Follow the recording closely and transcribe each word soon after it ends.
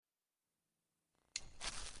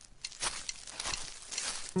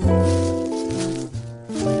Let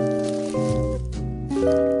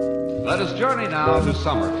us journey now to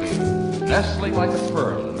Summerfield, nestling like a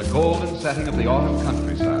pearl in the golden setting of the autumn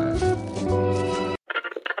countryside.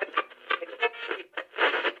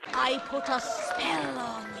 I put a spell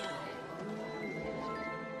on you.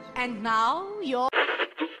 And now you're...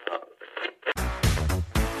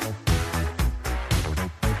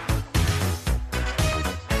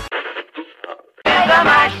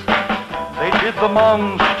 They did the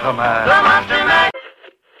Monster Mash. The Monster Mash.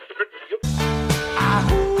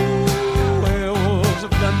 Werewolves have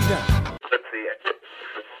done done. Let's see it.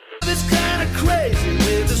 It's kind of crazy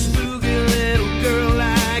with a spooky little girl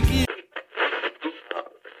like you.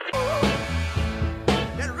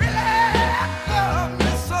 It really got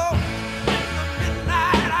me so in the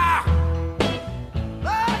midnight hour.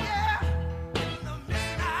 Oh yeah, in the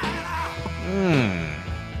midnight hour.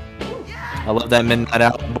 I love that Midnight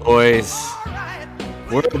Hour, boys.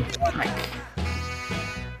 We're back.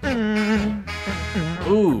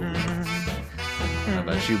 Ooh. I don't know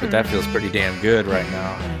about you, but that feels pretty damn good right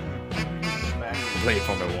now. Play it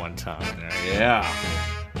for me one time there. Yeah.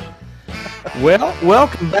 Well,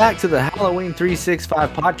 welcome back to the Halloween 365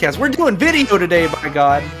 podcast. We're doing video today, by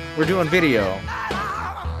God. We're doing video.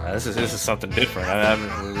 This is something different.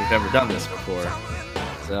 We've never done this before.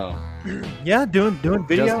 So, Yeah, doing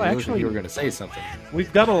video. Justin, Actually, you were going to say something.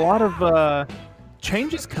 we've got a lot of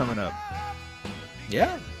changes coming up.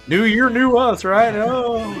 Yeah. New year, new us, right?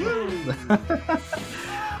 Oh.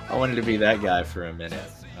 I wanted to be that guy for a minute.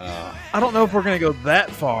 I don't know if we're going to go that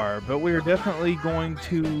far, but we're definitely going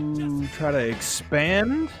to try to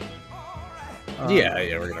expand. Yeah,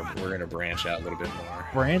 we're gonna branch out a little bit more.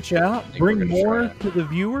 Branch out, think we're bring gonna more try. to the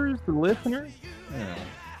viewers, the listeners. Yeah. I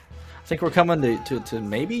think we're coming to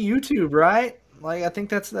maybe YouTube, right? Like I think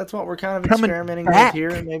that's what we're kind of Coming experimenting with back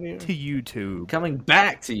here, maybe to YouTube. coming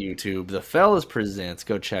back to YouTube. The Fellas Presents.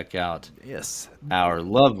 Go check out Yes, our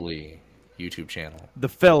lovely YouTube channel. the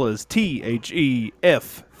Fellas,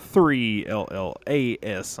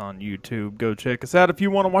 THEF3LLAS on YouTube. Go check us out if you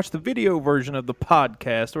want to watch the video version of the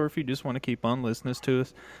podcast, or if you just want to keep on listening to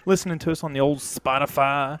us on the old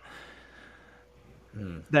Spotify.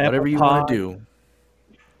 The Whatever Apple you Pod. want to do,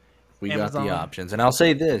 we got Amazon. the options. And I'll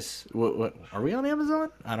say this: what are we on Amazon?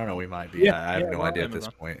 I don't know. We might be. Yeah, I have yeah, no we're on idea at this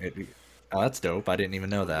Amazon. point. Oh, that's dope. I didn't even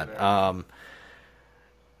know that.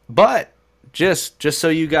 But just so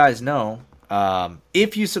you guys know,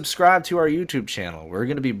 if you subscribe to our YouTube channel, we're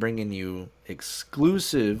going to be bringing you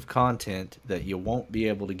exclusive content that you won't be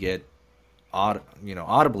able to get,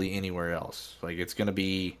 audibly anywhere else. Like it's going to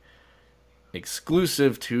be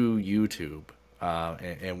exclusive to YouTube,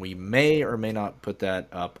 and we may or may not put that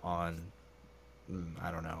up on,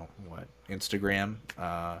 I don't know what, Instagram,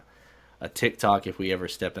 a TikTok if we ever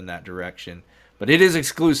step in that direction. But it is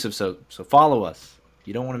exclusive, so follow us.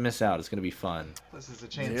 You don't want to miss out. It's going to be fun. This is a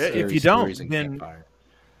chance. Yeah, if Scary you don't, stories and then campfire.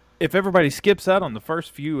 if everybody skips out on the first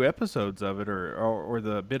few episodes of it, or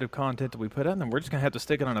the bit of content that we put out, then we're just gonna have to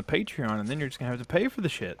stick it on a Patreon, and then you're just gonna have to pay for the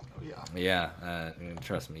shit. Yeah,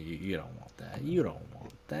 trust me, you don't want that. You don't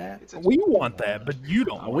want that. We want that, but you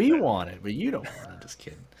don't. Want We that. want it, but you don't want it. I'm just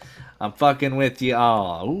kidding. I'm fucking with you.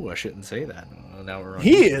 Oh, ooh, I shouldn't say that. Now we're on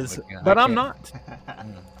He YouTube. is, I but I'm can't. not.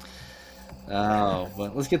 Oh,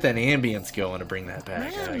 but let's get that ambience going to bring that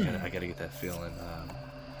back. I gotta get that feeling.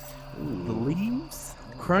 The leaves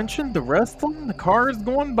crunching, the rustling, the cars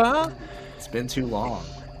going by. It's been too long.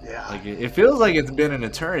 Yeah. Like it feels like it's been an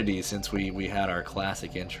eternity since we had our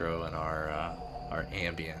classic intro and our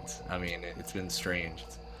ambience. I mean, it's been strange.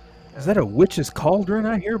 Is that a witch's cauldron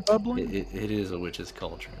I hear bubbling? It is a witch's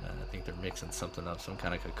cauldron. I think they're mixing something up, some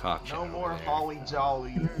kind of concoction. No over more there. holly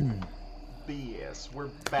jolly BS. We're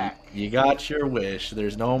back. You got your wish.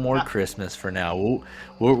 There's no more Christmas for now.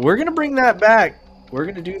 We're gonna bring that back. We're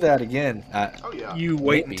gonna do that again. Oh yeah. You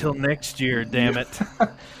wait maybe. until next year, damn it.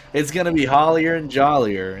 It's gonna be hollier and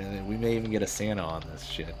jollier, and we may even get a Santa on this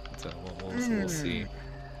shit. So we'll see.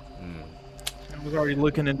 I was already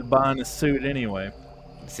looking into buying a suit anyway.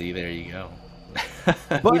 See, there you go. we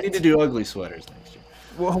But- need to do ugly sweaters next year.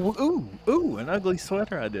 Well, ooh, an ugly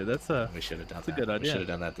sweater idea. That's a We should have done That's a that. good We idea. should have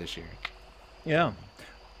done that this year. yeah.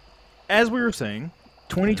 As we were saying,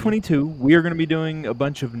 2022, we are going to be doing a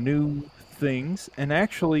bunch of new things, and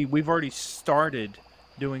actually, we've already started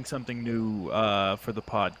doing something new for the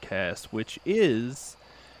podcast, which is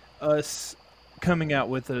us coming out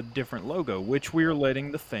with a different logo, which we're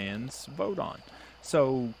letting the fans vote on.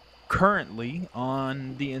 So currently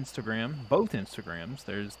on the Instagram, both Instagrams,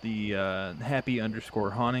 there's the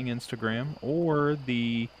happy_haunting Instagram or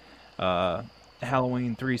the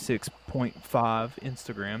Halloween 36.5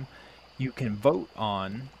 Instagram. you can vote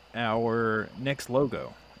on our next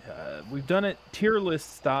logo. We've done it tier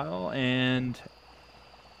list style, and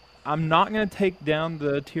I'm not going to take down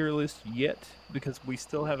the tier list yet because we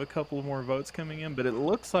still have a couple of more votes coming in, but it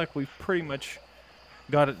looks like we've pretty much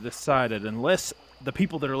got it decided, unless the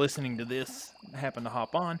people that are listening to this happen to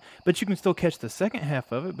hop on. But you can still catch the second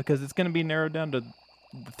half of it because it's going to be narrowed down to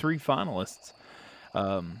the 3 finalists.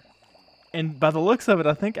 And by the looks of it,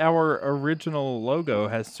 I think our original logo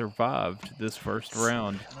has survived this first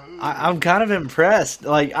round. I'm kind of impressed.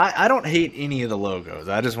 Like, I don't hate any of the logos.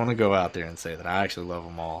 I just want to go out there and say that I actually love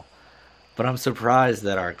them all. But I'm surprised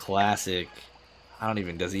that our classic,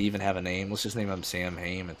 does he even have a name? Let's just name him Sam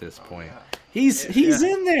Hain at this point. He's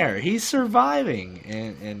in there. He's surviving.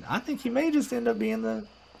 And I think he may just end up being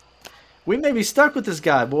we may be stuck with this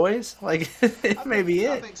guy, boys. Like, it may be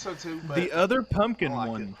it. I think so too. But The other pumpkin I like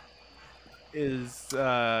one is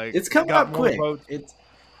It's coming got up more quick. votes.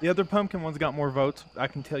 The other pumpkin one's got more votes. I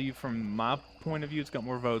can tell you from my point of view, it's got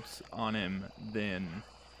more votes on him than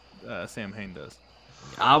Sam Hain does.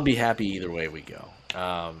 I'll be happy either way we go.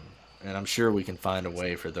 And I'm sure we can find a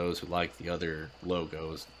way for those who like the other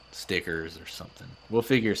logos, stickers or something. We'll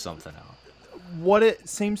figure something out. What it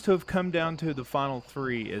seems to have come down to, the final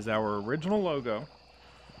 3, is our original logo,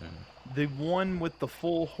 the one with the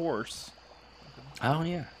full horse, Oh,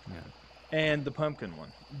 yeah. and the pumpkin one.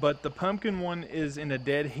 But the pumpkin one is in a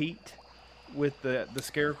dead heat with the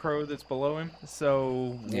scarecrow that's below him,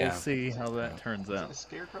 so we'll Yeah. see how that turns is it out. a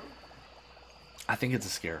scarecrow? I think it's a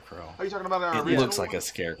scarecrow. Are you talking about our It original looks like one? a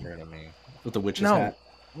scarecrow to me. With the witch's No. hat.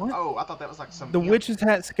 What? Oh, I thought that was like some. The witch's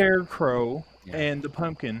hat scarecrow Yeah. and the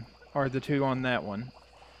pumpkin are the 2 on that one.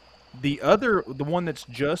 The one that's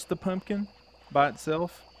just the pumpkin by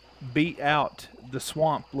itself, beat out the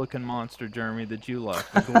swamp-looking monster, Jeremy, that you like,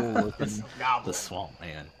 the ghoul-looking. Goblin. The swamp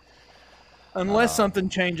man. Unless something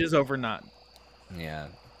changes overnight. Yeah.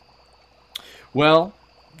 Well,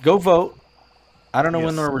 go vote. I don't know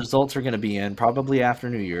when Yes. the results are going to be in. Probably after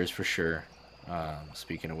New Year's for sure.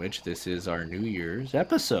 Speaking of which, this is our New Year's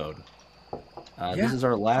episode. This Yeah. is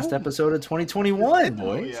our last episode of 2021, Oh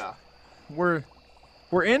boys. yeah. We're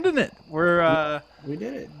ending it. We're We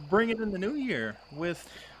did it. bringing in the new year with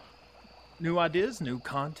new ideas, new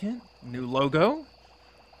content, new logo.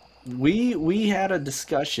 We had a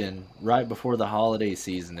discussion right before the holiday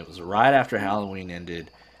season. It was right after Halloween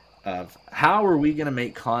ended of how are we going to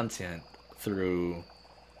make content through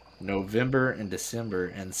November and December,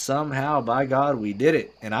 and somehow, by God, we did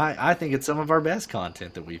it. And I think it's some of our best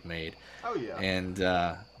content that we've made. Oh yeah. And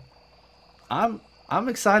I'm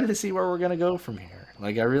excited to see where we're gonna go from here.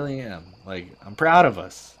 Like, I really am. Like, I'm proud of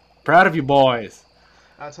us. Proud of you boys.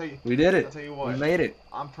 I'll tell you. We did it. I'll tell you what. We made it.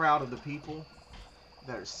 I'm proud of the people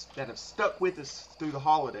that have stuck with us through the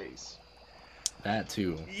holidays. That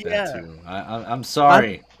too. Yeah. That too. I'm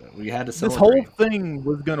sorry. We had to This celebrate. whole thing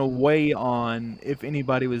was going to weigh on if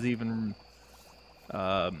anybody was even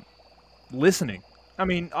listening. I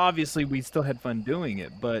mean, obviously, we still had fun doing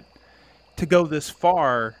it, but to go this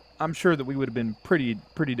far, I'm sure that we would have been pretty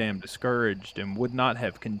damn discouraged and would not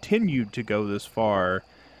have continued to go this far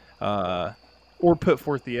or put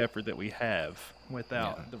forth the effort that we have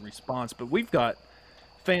without the response. But we've got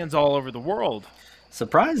fans all over the world.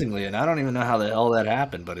 Surprisingly, and I don't even know how the hell that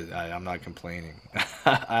happened, but I'm not complaining.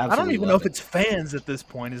 I don't even know if it's fans at this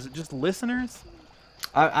point. Is it just listeners?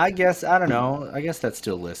 I guess, I don't know. I guess that's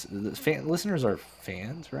still listeners are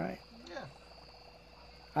fans, right? Yeah.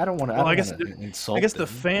 I don't want to. Well, I I guess insult. I guess the them.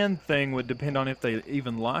 fan thing would depend on if they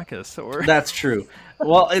even like us or. That's true.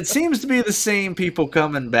 Well, it seems to be the same people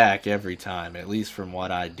coming back every time, at least from what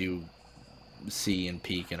I do see and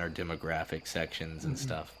peek in our demographic sections and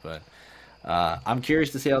stuff. But I'm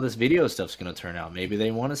curious to see how this video stuff's going to turn out. Maybe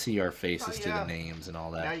they want to see our faces to the names and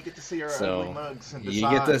all that. Now you get to see our So ugly mugs and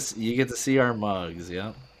you get to see our mugs.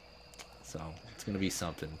 Yep. So it's going to be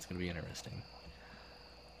something. It's going to be interesting.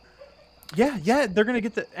 Yeah, they're gonna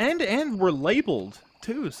get the and we're labeled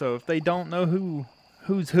too. So if they don't know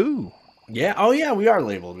who's who, Yeah. Oh yeah, we are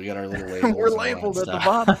labeled. We got our little labels. we're and all that labeled at the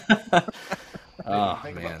stuff. bottom. Oh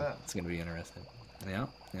think about man, that. it's gonna be interesting. Yeah.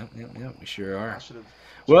 We sure are. I should have.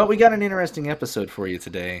 Well, we got an interesting episode for you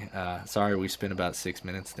today. Sorry, we spent about 6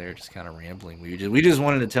 minutes there just kind of rambling. We just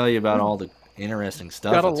wanted to tell you about all the interesting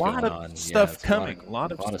stuff Got a that's lot going of on. stuff it's coming. A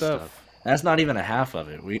lot of stuff. That's not even a half of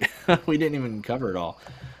it. We we didn't even cover it all.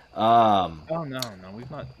 Oh no,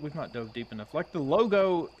 we've not dove deep enough. Like the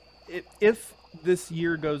logo, if this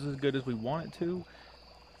year goes as good as we want it to,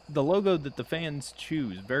 the logo that the fans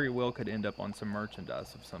choose very well could end up on some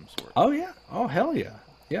merchandise of some sort. Oh yeah. Oh hell yeah.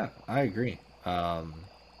 Yeah, I agree. I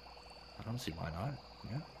don't see why not.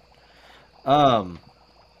 Yeah.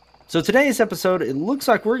 So today's episode, it looks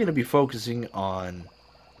like we're going to be focusing on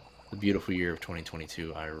the beautiful year of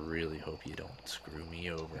 2022. I really hope you don't screw me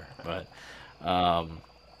over. But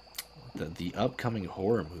the upcoming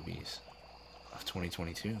horror movies of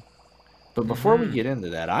 2022. But before we get into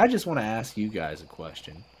that, I just want to ask you guys a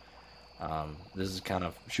question. This is kind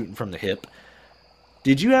of shooting from the hip.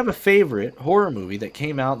 Did you have a favorite horror movie that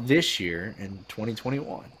came out this year in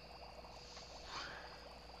 2021?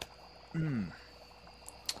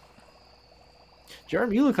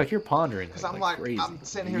 Jeremy, you look like you're pondering. Because I'm like, crazy. I'm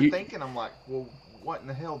sitting here thinking, I'm like, well, what in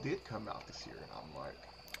the hell did come out this year? And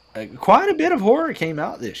I'm like, quite a bit of horror came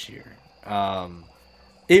out this year.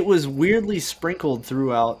 It was weirdly sprinkled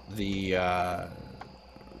throughout the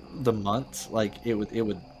months. Like it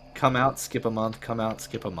would come out, skip a month, come out,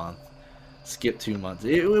 skip a month, skip 2 months.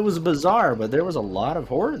 It was bizarre, but there was a lot of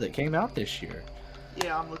horror that came out this year.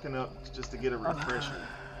 yeah, I'm looking up just to get a refresher.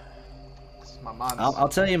 My mind's... I'll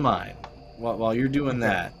tell you mine. While you're doing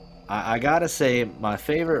that, I gotta say my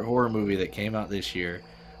favorite horror movie that came out this year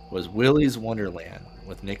was Willy's Wonderland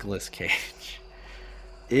with Nicolas Cage.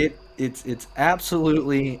 It's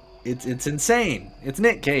absolutely it's insane. It's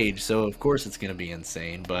Nick Cage, so of course it's gonna be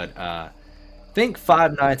insane. But think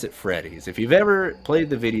Five Nights at Freddy's. If you've ever played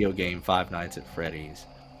the video game Five Nights at Freddy's,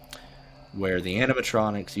 where the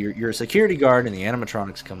animatronics, you're a security guard and the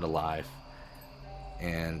animatronics come to life,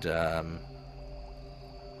 and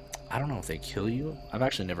I don't know if they kill you. I've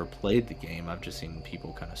actually never played the game. I've just seen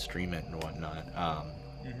people kind of stream it and whatnot.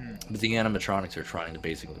 But the animatronics are trying to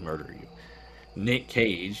basically murder you. Nick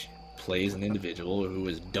Cage plays an individual who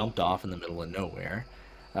is dumped off in the middle of nowhere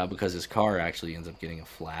because his car actually ends up getting a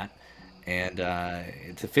flat. And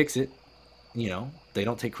to fix it, they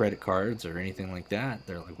don't take credit cards or anything like that.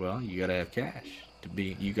 They're like, well, you got to have cash.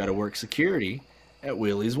 You got to work security at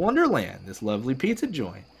Willy's Wonderland, this lovely pizza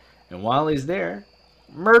joint. And while he's there,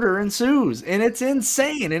 murder ensues, and it's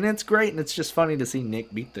insane, and it's great, and it's just funny to see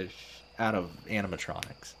Nick beat the out of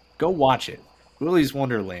animatronics. Go watch it. Willy's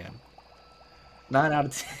Wonderland. 9 out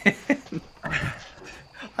of 10.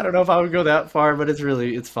 I don't know if I would go that far, but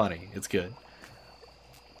it's funny. It's good.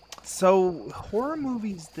 So horror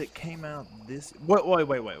movies that came out this wait,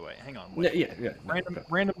 hang on. Wait. Yeah.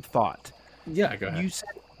 Random thought. Yeah, go ahead. You said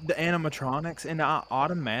the animatronics, and I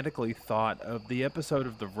automatically thought of the episode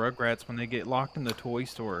of the Rugrats when they get locked in the toy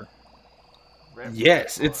store.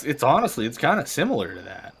 Yes, it's honestly, it's kind of similar to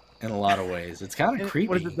that in a lot of ways. It's kind of creepy.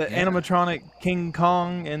 What is it? The animatronic King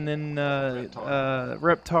Kong and then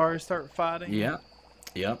Reptar start fighting. Yeah.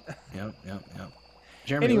 Yep.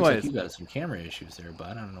 Jeremy, Anyways, looks like you got some camera issues there,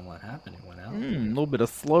 bud. I don't know what happened. It went out. A little bit of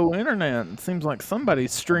slow internet. It seems like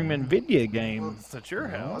somebody's streaming video games at your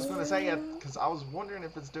I house. was going to say, because I was wondering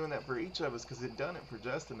if it's doing that for each of us, because it done it for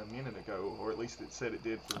Justin a minute ago, or at least it said it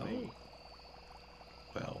did for me.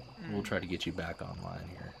 Well, we'll try to get you back online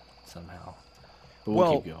here somehow. But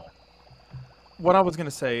we'll keep going. What I was going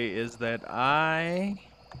to say is that I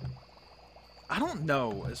don't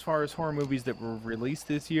know, as far as horror movies that were released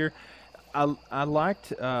this year, I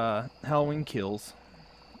liked Halloween Kills.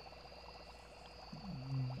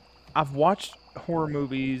 I've watched horror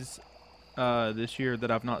movies this year that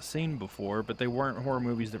I've not seen before, but they weren't horror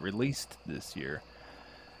movies that released this year.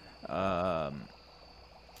 I'll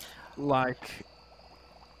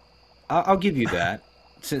give you that.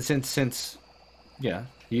 Since yeah,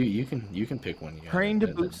 you can pick one. Train to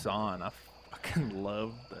Busan. I fucking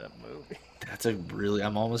love that movie.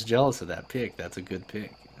 I'm almost jealous of that pick. That's a good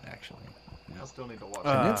pick, actually. I still need to watch it.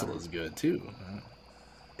 Peninsula's good too.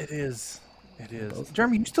 It is.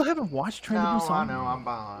 Jeremy, you still haven't watched Train to Busan? No, I know. I'm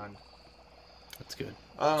behind. That's good.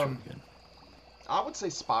 That's really good. I would say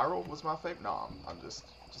Spiral was my favorite. No, I'm just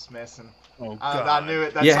messing. Oh, I knew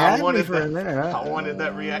it. That's You how I had me wanted for a minute. I wanted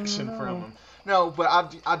that reaction from him. No, but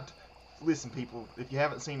I listen, people. If you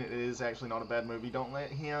haven't seen it, it is actually not a bad movie. Don't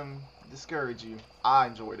let him discourage you. I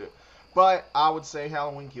enjoyed it, but I would say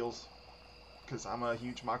Halloween Kills, because I'm a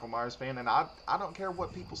huge Michael Myers fan, and I don't care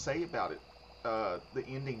what people say about it, the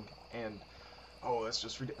ending, and that's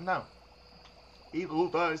just ridiculous. No, Evil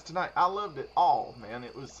Dies Tonight. I loved it all, man.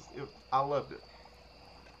 I loved it.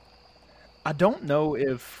 I don't know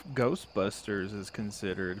if Ghostbusters is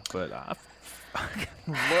considered, but I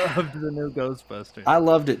fucking loved the new Ghostbusters. I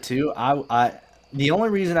loved it too. The only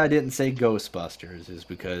reason I didn't say Ghostbusters is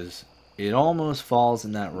because it almost falls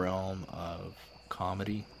in that realm of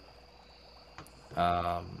comedy.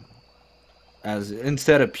 As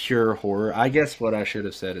instead of pure horror, I guess what I should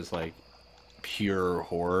have said is like pure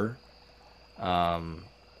horror.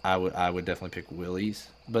 I would definitely pick Willy's,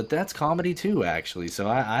 but that's comedy too, actually. So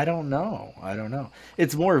I don't know.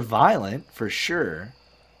 It's more violent for sure.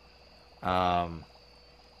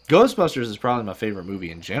 Ghostbusters is probably my favorite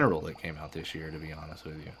movie in general that came out this year, to be honest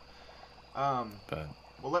with you. But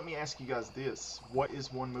Well, let me ask you guys this: what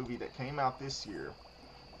is one movie that came out this year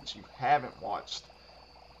that you haven't watched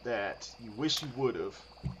that you wish you would have?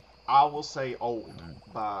 I will say Old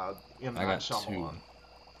by M. I Night got Shyamalan.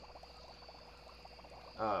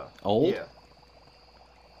 Old? Yeah.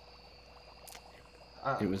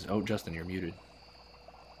 It was. Oh, Justin, you're muted.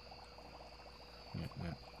 Yeah.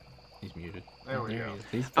 He's muted. There we he go. is.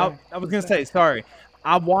 He's I back. was gonna say sorry.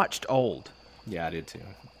 I watched Old. Yeah, I did too.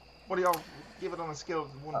 What do y'all give it on a scale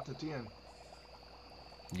of 1 to 10?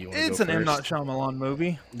 You wanna It's go an M. Night first? Shyamalan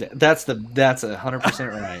movie. That's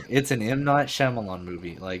 100% right. It's an M. Night Shyamalan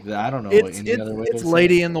movie. Like I don't know It's any other way it's to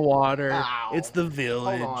Lady say in the Water. Ow. It's The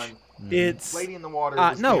Village. Hold on. it. It's Lady in the Water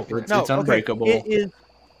is no, different. no, It's okay, Unbreakable.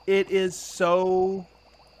 It is so.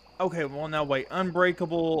 Okay, well now wait,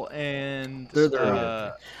 Unbreakable and They're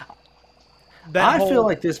the that I feel whole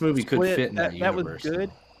like this movie could split, fit in that that universe. was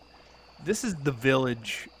good. This is The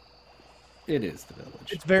Village. It is The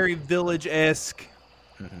Village. It's very Village-esque.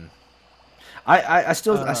 I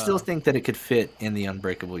still think that it could fit in the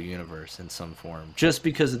Unbreakable universe in some form, just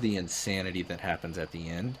because of the insanity that happens at the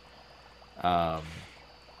end.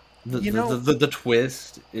 The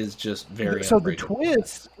twist is just very. So the Unbreakable.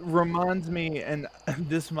 twist reminds me, and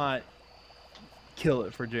this might kill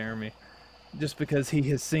it for Jeremy, just because he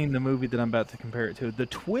has seen the movie that I'm about to compare it to. The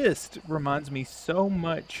twist reminds me so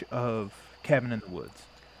much of Cabin in the Woods.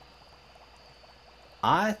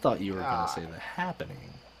 I thought you were going to say The Happening.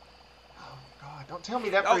 Oh, God, don't tell me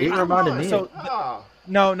that. Oh, for it you. reminded Come me. on. So Ah.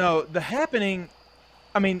 No, The Happening.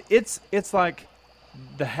 I mean, it's like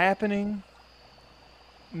The Happening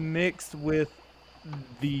mixed with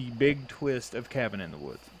the big twist of Cabin in the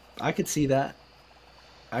Woods. I could see that.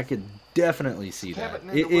 I could definitely see that. Cabin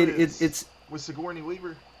in the Woods It's. with Sigourney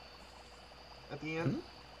Weaver at the end.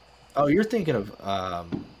 Oh, you're thinking of.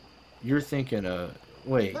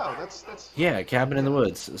 Wait. No, that's. Yeah, Cabin in the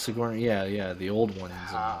Woods. Sigourney. Yeah, the old ones.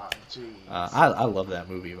 And, Ah, jeez. I love that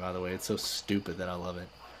movie, by the way. It's so stupid that I love it.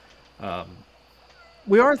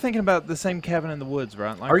 We are thinking about the same Cabin in the Woods,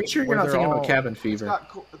 right? Like, Are you sure you're where not they're thinking all- about Cabin It's Fever? got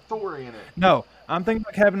Thor in it. No, I'm thinking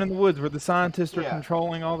about Cabin in the Woods, where the scientists are Yeah.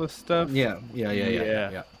 controlling all this stuff. Yeah. Yeah.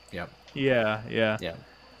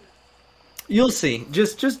 You'll see.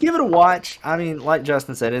 Just give it a watch. I mean, like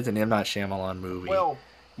Justin said, it's an M. Night Shyamalan movie. Well,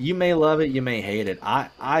 You may love it, you may hate it.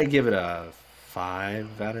 I give it a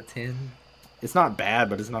 5 out of 10. It's not bad,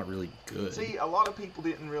 but it's not really good. see, a lot of people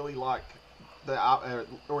didn't really like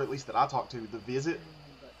or at least that I talked to, The Visit,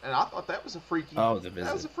 and I thought that was a freaky. Oh, The That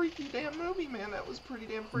was Visit. a freaky damn movie, man. That was pretty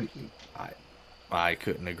damn freaky. I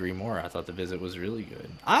couldn't agree more. I thought The Visit was really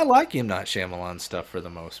good. I like M. Night Shyamalan stuff for the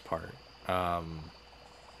most part. Not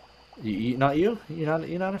you?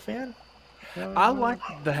 You're not a fan? I like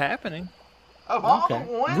The Happening. Of all Okay.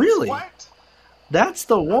 the ones, Really? what? That's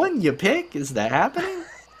the one you pick? Is that happening?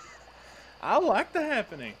 I like The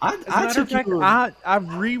Happening. I As a matter took of fact, you. I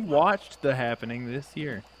rewatched The Happening this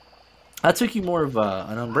year. I took you more of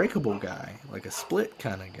an Unbreakable guy, like a Split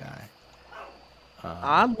kind of guy.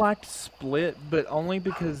 I liked Split, but only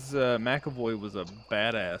because McAvoy was a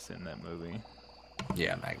badass in that movie.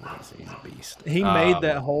 Yeah, McAvoy's he's a beast. He made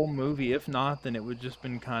that whole movie. If not, then it would just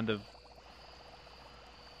been kind of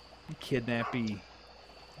kidnappy.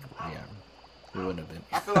 Yeah, it wouldn't have been.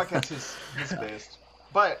 I feel like that's his best.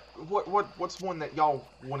 But what's one that y'all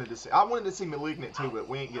wanted to see? I wanted to see Malignant too, but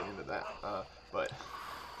we ain't getting into that. But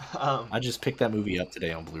I just picked that movie up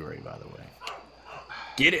today on Blu-ray, by the way.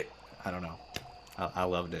 Get it? I don't know. I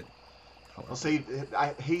loved it. well, see,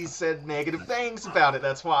 he said negative things about it.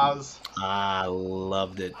 That's why I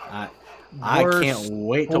loved it. I Worst can't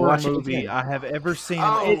wait to horror watch it movie again. I have ever seen.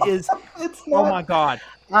 Oh. It is. It's Oh not- my god!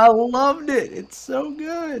 I loved it. It's so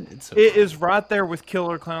good. It's so It good. is right there with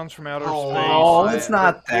Killer Clowns from Outer Oh, Space. Oh, man. it's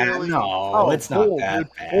not that. Really? No, it's not cool, that dude.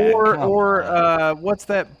 bad. Or Come on. what's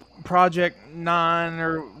that Project 9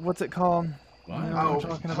 or what's it called? What? You know oh, what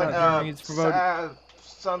I'm talking about? Jeremy? It's promoted-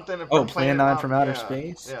 something. Oh, from Plan Planet 9 from Outer yeah,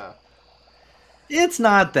 Space? Yeah. It's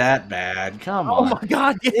not that bad. Come Oh on. my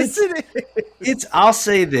god! Yes, it is. It's. I'll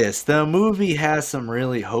say this: the movie has some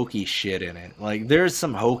really hokey shit in it. Like there's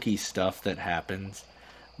some hokey stuff that happens,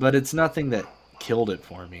 but it's nothing that killed it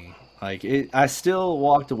for me. Like I still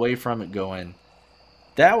walked away from it going,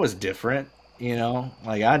 that was different. You know,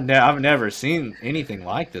 like I've never seen anything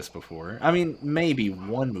like this before. I mean, maybe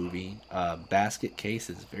one movie, Basket Case,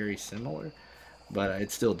 is very similar, but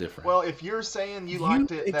it's still different. Well, if you're saying you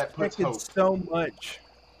liked it, that puts expected hope. so much.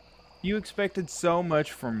 You expected so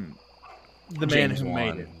much from the man James who Wan,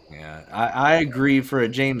 made it. Yeah, I agree. For a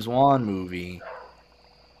James Wan movie,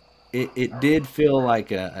 it did feel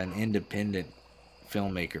like an independent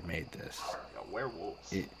filmmaker made this. Yeah,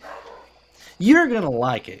 werewolves. You're gonna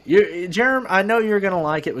like it. Jerem, I know you're gonna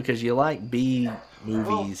like it because you like B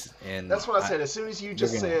movies, and That's what I said. As soon as you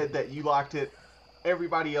just gonna- said that you liked it,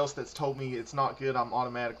 everybody else that's told me it's not good, I'm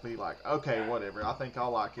automatically like, okay, whatever. I think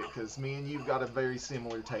I'll like it because me and you've got a very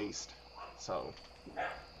similar taste. So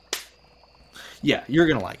yeah, you're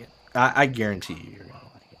gonna like it. I guarantee you're gonna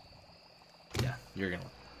like it. Yeah, you're gonna.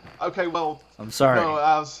 okay, well, I'm sorry. no,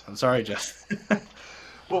 I'm sorry, Justin.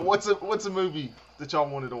 well, what's a movie that y'all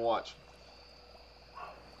wanted to watch?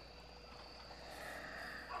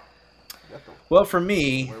 Well, for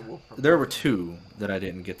me, Werewolf from there were two that I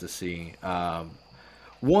didn't get to see.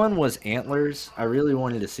 One was Antlers. I really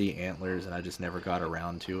wanted to see Antlers, and I just never got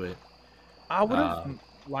around to it. I would have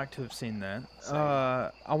liked to have seen that.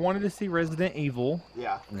 I wanted to see Resident Evil.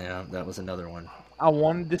 Yeah. Yeah, that was another one. I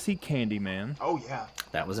wanted to see Candyman. Oh yeah.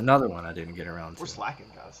 That was another one I didn't get around to. We're slacking,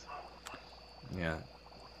 guys. Yeah.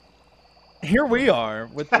 Here we are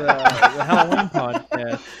with the Halloween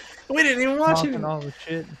podcast. We didn't even watch Talking it. all the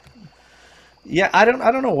shit. Yeah, I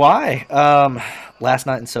don't know why. Last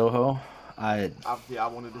Night in Soho. I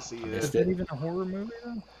wanted to see it. Is that even a horror movie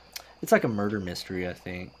though? It's like a murder mystery, I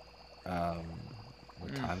think.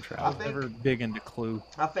 With time I travel. think- Never big into Clue.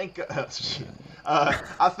 I think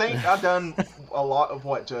I think I've done a lot of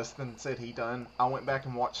what Justin said he done. I went back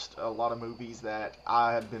and watched a lot of movies that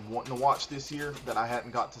I had been wanting to watch this year that I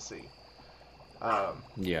hadn't got to see.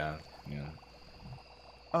 Yeah.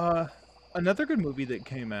 Another good movie that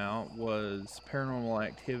came out was Paranormal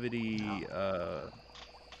Activity.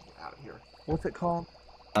 Out of here. What's it called?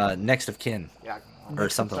 Next of Kin. Yeah. Or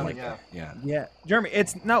something like yeah. that. Yeah. Yeah, Jeremy.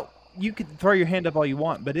 It's no. You could throw your hand up all you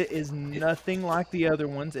want, but it is nothing like the other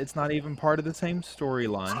ones. It's not even part of the same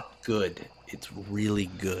storyline. Good. It's really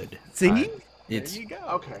good. See? It's There you go.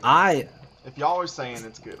 Okay. If y'all are saying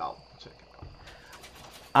it's good, I'll check it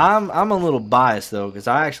out. I'm a little biased though because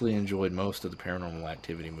I actually enjoyed most of the Paranormal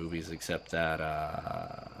Activity movies except that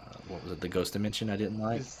what was it, The Ghost Dimension I didn't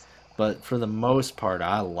like. But for the most part,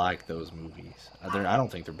 I like those movies. I don't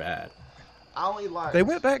think they're bad. I only like. They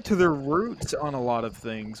went back to their roots on a lot of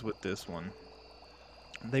things with this one.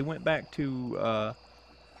 They went back to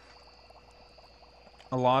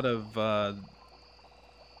a lot of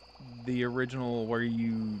the original where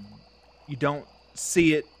you don't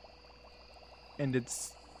see it, and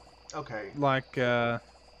it's Okay. like.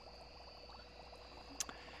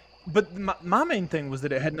 But my main thing was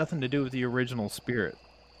that it had nothing to do with the original spirit.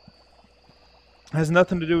 It has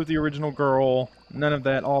nothing to do with the original girl. None of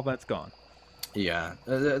that. All that's gone. Yeah,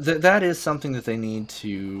 that is something that they need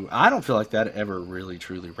to. I don't feel like that ever really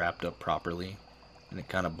truly wrapped up properly, and it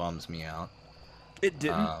kind of bums me out. It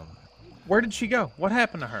didn't. Where did she go? What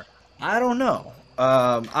happened to her? I don't know.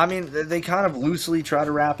 I mean, they kind of loosely try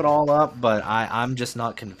to wrap it all up, but I'm just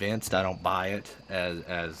not convinced. I don't buy it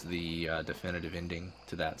as the definitive ending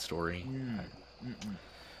to that story.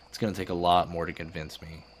 It's going to take a lot more to convince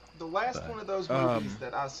me. The last one of those movies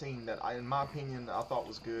that I seen that in my opinion, I thought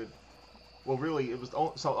was good. Well, really, it was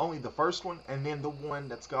only the first one, and then the one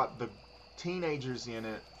that's got the teenagers in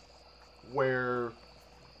it, where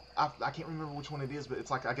I can't remember which one it is, but it's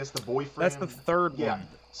like I guess the boyfriend. That's the third Yeah. one.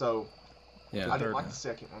 So Yeah, I didn't like the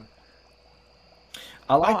second one.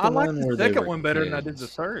 I like I the like one the where they second were one better than I did kids. the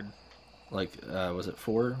third. Like, was it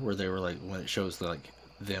 4? Where they were like, when it shows like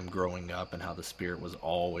them growing up and how the spirit was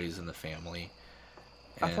always in the family,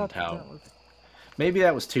 I and thought how that was. maybe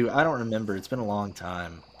that was 2. I don't remember. It's been a long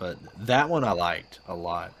time, but that one I liked a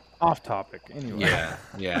lot. Off topic, anyway. Yeah,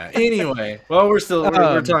 yeah. Anyway, well, we're still we're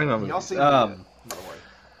talking about Y'all movies. seen it, by the way?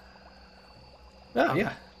 Oh,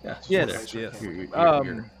 yeah. Yes, You're, yes. you're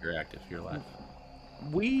active. You're live.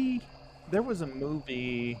 There was a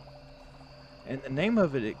movie, and the name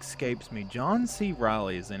of it escapes me. John C.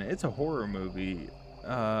 Reilly is in it. It's a horror movie,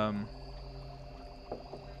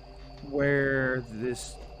 where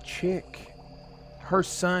this chick, her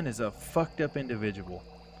son is a fucked up individual,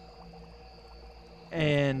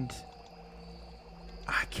 and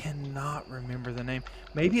I cannot remember the name.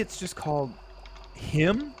 Maybe it's just called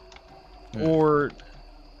Him, or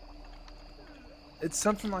it's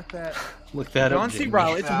something like that. Look that John up. C. Jamie.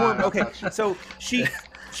 Reilly. It's a horror. Nah, Okay, so she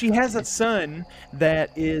has a son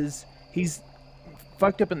that he's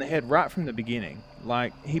fucked up in the head right from the beginning.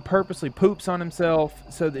 Like, he purposely poops on himself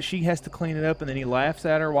so that she has to clean it up, and then he laughs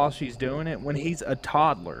at her while she's doing it when he's a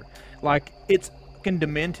toddler. Like, it's fucking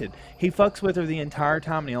demented. He fucks with her the entire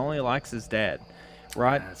time, and he only likes his dad,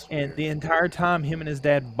 right? That's And weird. the entire time, him and his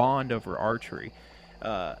dad bond over archery.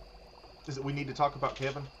 Is it we need to talk about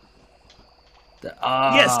Kevin?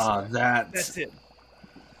 Yes! That's it.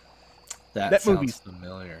 That sounds movie's-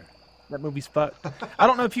 familiar. That movie's fucked. I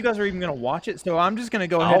don't know if you guys are even going to watch it, so I'm just going to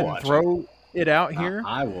go ahead I'll and watch throw it out here.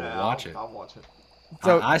 I will Yeah, watch it. I'll watch it.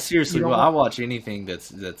 So I seriously you don't will. want- I watch anything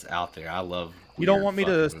that's out there. I love. You don't weird want me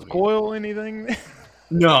to fucking movies. spoil anything?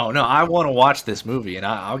 No, I want to watch this movie, and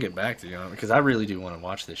I'll get back to you on it because I really do want to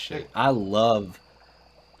watch this shit. I love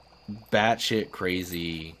batshit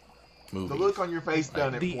crazy movies. The look on your face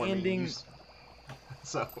done it The for me. ending-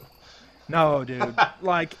 So, No, dude.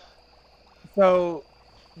 Like, so,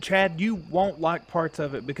 Chad, you won't like parts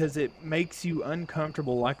of it because it makes you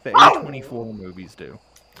uncomfortable like the A24 movies do.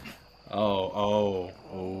 Oh,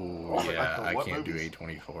 Like yeah. the I what can't movies? do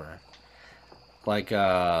A24. Like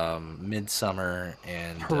Midsummer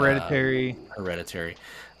and Hereditary. Hereditary.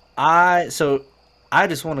 I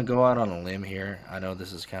just want to go out on a limb here. I know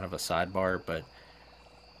this is kind of a sidebar, but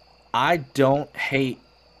I don't hate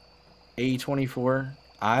A24.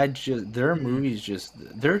 Their movies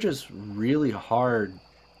they're just really hard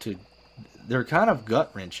to. They're kind of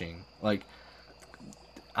gut wrenching. Like,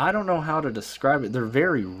 I don't know how to describe it. They're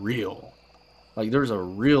very real. Like, there's a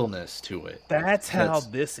realness to it That's how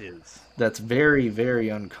this is. that's very, very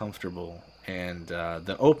uncomfortable. And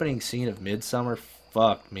the opening scene of Midsummer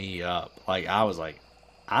fucked me up. Like, I was like,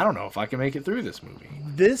 I don't know if I can make it through this movie.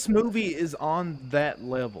 This movie is on that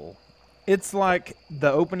level. It's like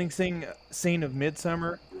the opening scene of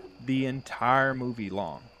Midsummer, the entire movie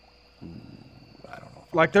long. I don't know.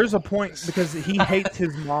 Like, there's a point because he hates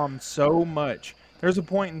his mom so much. There's a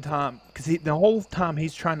point in time because the whole time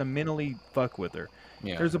he's trying to mentally fuck with her.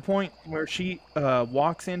 Yeah. There's a point where she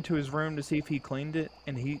walks into his room to see if he cleaned it,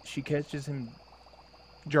 and she catches him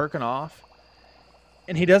jerking off,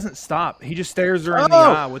 and he doesn't stop. He just stares her in the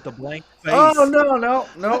eye with a blank face. Oh,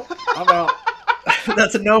 no. I'm out.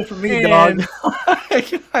 That's a no for me, And- dog.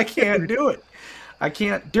 I can't do it. I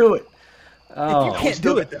can't do it. Oh. If you can't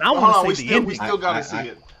do it, then I hold want on, to see the we ending. still gotta I- see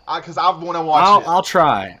it. Because I want to watch it. I'll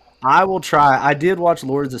try. I will try. I did watch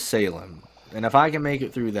Lords of Salem, and if I can make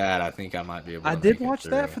it through that, I think I might be able to I make did it watch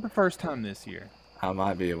that through. for the first time this year. I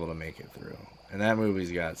might be able to make it through. And that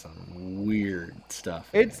movie's got some weird stuff.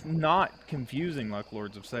 in It's not confusing like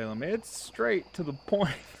Lords of Salem. It's straight to the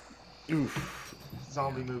point. it. Oof.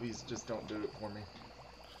 Zombie movies just don't do it for me.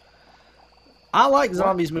 I like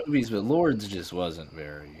zombies movies, but Lords just wasn't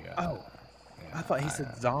very. Oh. I thought he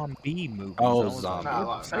said zombie movies. Oh, I was zombie. Like, No,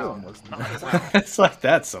 Lords of Salem no. was not. it's like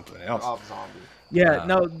that's something else. Of zombie. Yeah,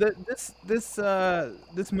 no. This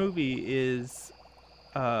movie is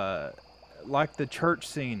like the church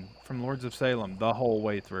scene from Lords of Salem the whole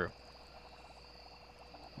way through,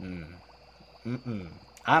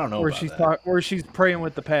 I don't know where about she's that. where she's praying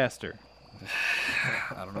with the pastor.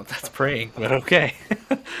 I don't know if that's praying, but okay.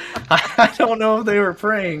 I don't know if they were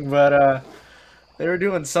praying, but they were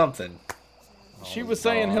doing something. She was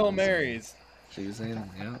saying Hail Marys. She was saying,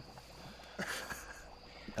 yeah.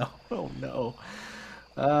 Oh no.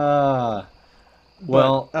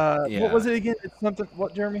 Well, yeah. What was it again? It's something.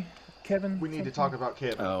 What, Jeremy? Kevin? We need to something? talk about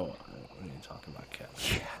Kevin. Oh, we need to talk about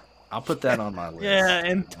Kevin. I'll put that on my list. Yeah,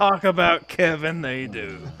 and talk about Kevin. They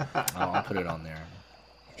do. I'll put it on there.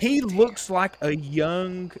 He looks like a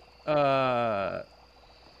young.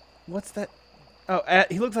 What's that? Oh,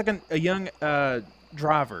 he looks like a young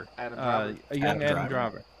driver. Adam Driver. A young Adam Adam Driver?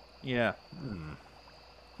 Driver. Yeah.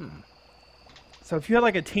 So if you had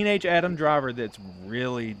like a teenage Adam Driver that's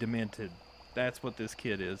really demented, that's what this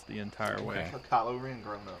kid is the entire way. Okay. Look, Kylo Ren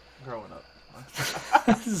growing up.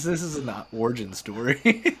 This is an origin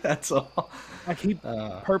story. That's all. Like he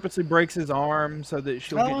purposely breaks his arm so that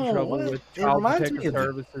she'll get in Oh, trouble what? with It Child reminds me Protective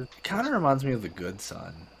of the- Services. Kind of reminds me of The Good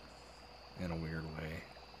Son, in a weird way.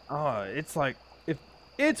 Oh, it's like if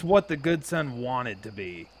it's what the Good Son wanted to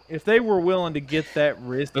be. If they were willing to get that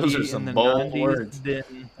risky Those are some in the bold 90s, words. then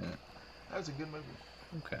That was a good movie.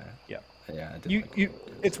 Okay. Yeah. Yeah. I did you like you The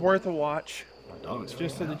Good it's Son. worth a watch My dog's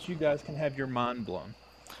just so freaking out. that you guys can have your mind blown.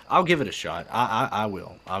 I'll give it a shot. I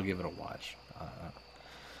will. I'll give it a watch.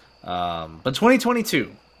 But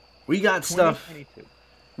 2022, we got stuff. 2022.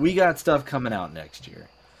 We got stuff coming out next year.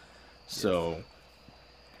 So,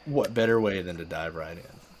 what better way than to dive right in?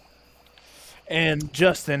 And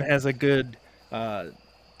Justin has a good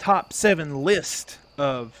top 7 list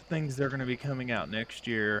of things that are going to be coming out next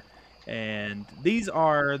year. And these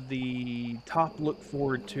are the top look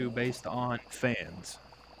forward to based on fans.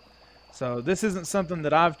 So this isn't something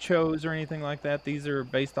that I've chose or anything like that. These are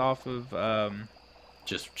based off of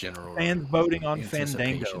Just general fans voting on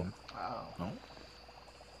anticipation. Fandango. Wow. Oh.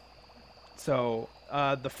 So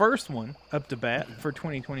the first one up to bat for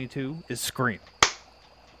 2022 is Scream.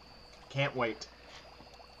 Can't wait.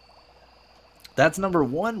 That's number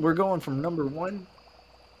 1. We're going from number 1.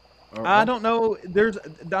 I don't know. I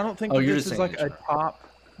don't think Oh, that you're this just is saying like the a chart. top.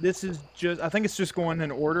 This is just. I think it's just going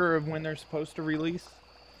in order of when they're supposed to release.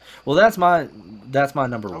 Well, that's my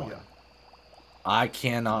number Oh, one. yeah. I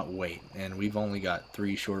cannot wait, and we've only got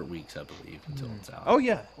 3 short weeks, I believe, until it's out. Oh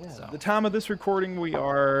yeah. So. The time of this recording, we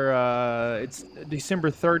are. It's December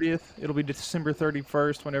 30th. It'll be December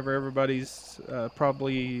 31st whenever everybody's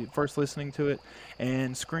probably first listening to it,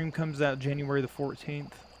 and Scream comes out January the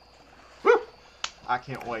 14th. I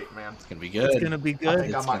can't wait, man. It's gonna be good. It's gonna be I good.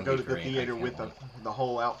 think It's I might gonna go be to the great. I theater can't with wait. the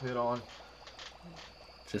whole outfit on.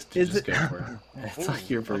 Just Is just it- go for it. It's like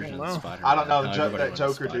your version of know. Spider-Man. I don't know. How That everybody went to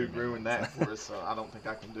Joker dude Spider-Man. ruined that for us, so I don't think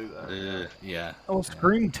I can do that. Yeah. Oh,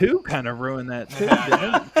 Scream 2 kind of ruined that too,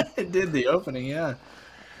 didn't it? It did the opening, yeah.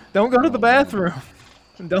 Don't go to the Oh, man. bathroom.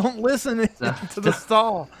 Don't listen to the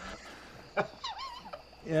stall.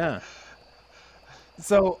 Yeah.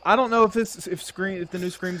 So I don't know if the new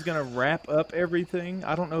Scream's gonna wrap up everything.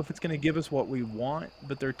 I don't know if it's gonna give us what we want,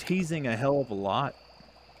 but they're teasing a hell of a lot.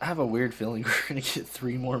 I have a weird feeling we're gonna get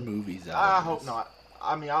 3 more movies out. I of hope this. not.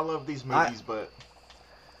 I mean, I love these movies, but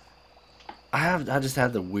I just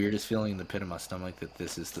had the weirdest feeling in the pit of my stomach that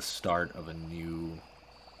this is the start of a new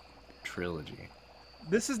trilogy.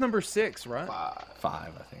 This is number 6, right?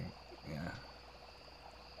 5, I think. Yeah.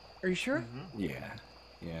 Are you sure?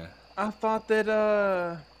 Yeah. I thought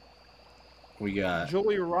that We got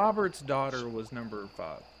Julia Roberts' daughter was number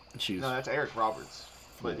 5. she was no, that's Eric Roberts.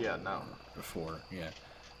 But yeah, no. 4,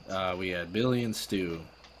 yeah. We had Billy and Stu.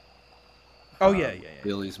 Oh yeah.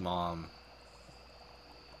 Billy's mom.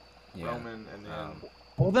 Yeah. Roman, and then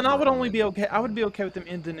Well, then I would only be okay. I would be okay with them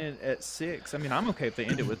ending it at 6. I mean, I'm okay if they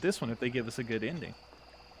end it with this one if they give us a good ending.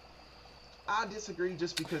 I disagree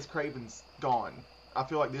just because Craven's gone. I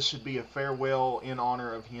feel like this should be a farewell in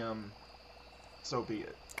honor of him. So be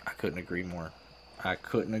it. I couldn't agree more. I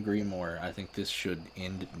think this should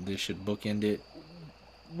end. This should bookend it.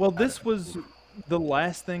 Well, this was the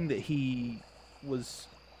last thing that he was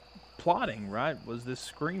plotting, right? Was this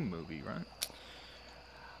Scream movie, right?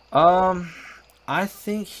 I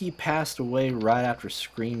think he passed away right after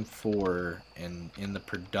Scream 4 and in the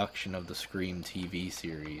production of the Scream TV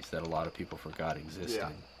series that a lot of people forgot existed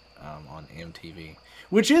on MTV.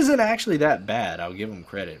 Which isn't actually that bad. I'll give him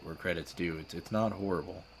credit where credit's due. It's not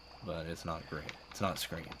horrible, but it's not great. It's not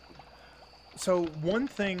Scream. So one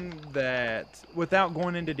thing that, without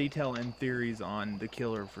going into detail and theories on the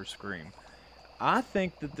killer for Scream, I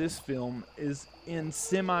think that this film is in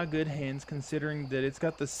semi-good hands considering that it's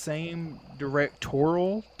got the same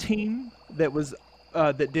directorial team that was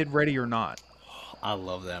that did Ready or Not. I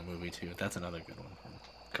love that movie too. That's another good one.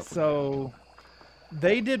 So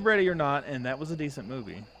they did Ready or Not, and that was a decent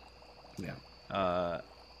movie. Yeah.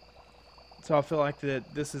 So I feel like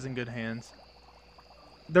that this is in good hands.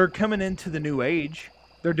 They're coming into the new age.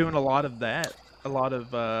 They're doing a lot of that. A lot of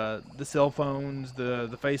the cell phones, the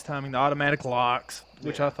FaceTiming, the automatic locks,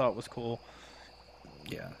 which Yeah. I thought was cool.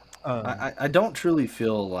 Yeah. Um, I don't truly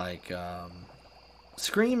feel like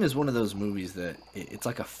Scream is one of those movies that it's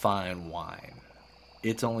like a fine wine.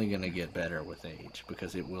 It's only going to get better with age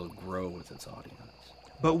because it will grow with its audience.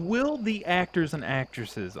 But will the actors and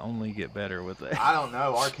actresses only get better with it? I don't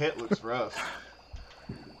know. Arquette looks rough.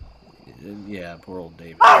 Yeah, poor old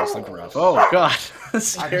David. Just look rough. Oh, God.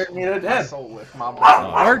 Scared me to My death. soul left my Oh,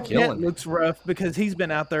 body. killing Arquette me. looks rough because he's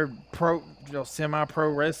been out there semi-pro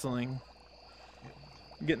wrestling,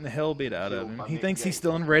 getting the hell beat out of Killed him. by He Nick thinks he's Gage.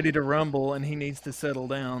 still in Ready to Rumble, and he needs to settle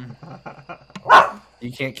down.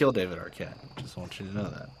 You can't kill David Arquette. Just want you to know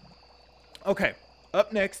that. Okay,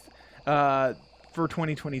 up next for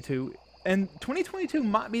 2022, and 2022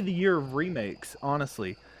 might be the year of remakes,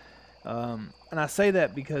 honestly. And I say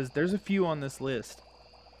that because there's a few on this list.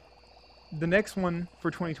 The next one for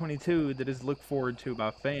 2022 that is looked forward to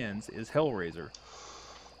by fans is Hellraiser.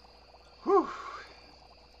 Whew.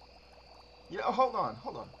 You know, hold on.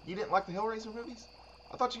 You didn't like the Hellraiser movies?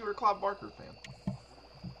 I thought you were a Clive Barker fan.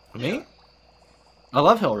 Me? I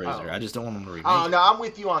love Hellraiser. Oh. I just don't want them to remake Oh, it. no, I'm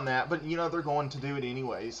with you on that, but you know they're going to do it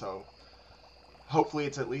anyway, so hopefully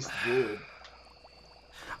it's at least good.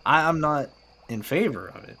 I'm not in favor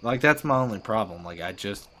of it. Like, that's my only problem. Like,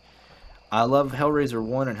 I love Hellraiser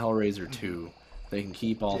 1 and Hellraiser 2. They can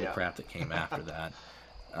keep all the Yeah. crap that came after that.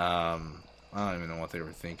 I don't even know what they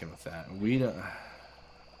were thinking with that. We don't.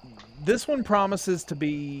 This one promises to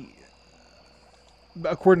be,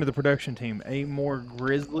 according to the production team, a more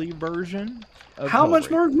grisly version of How much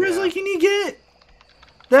Hellraiser. more grisly Yeah. can you get?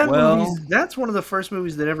 That Well- that's one of the first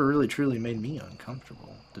movies that ever really truly made me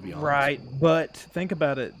uncomfortable, to be honest. Right, but think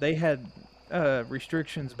about it. They had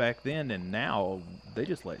restrictions back then, and now they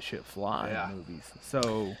just let shit fly Yeah. in movies.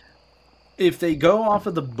 So if they go off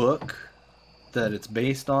of the book that it's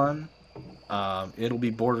based on, it'll be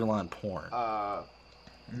borderline porn.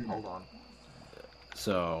 Hold on.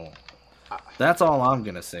 So that's all I'm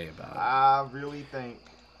gonna say about it. I really think.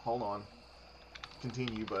 Hold on.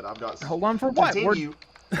 Continue, but I've got. Hold on for what? Continue.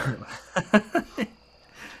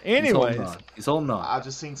 Anyways, He's holding on. I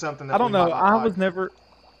just seen something that I don't we might know. not I like. was never.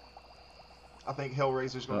 I think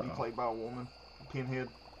Hellraiser's going to be Uh-oh. played by a woman. Pinhead.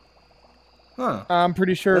 Huh. I'm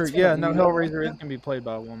pretty sure. That's Yeah, gonna no, be- Hellraiser is gonna be played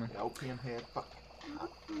by a woman. No, Pinhead. Fuck.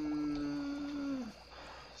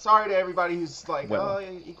 Sorry to everybody who's like, Well.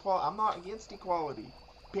 I'm not against equality.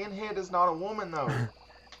 Pinhead is not a woman, though.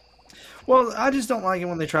 Well, I just don't like it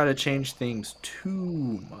when they try to change things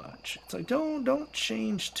too much. It's like don't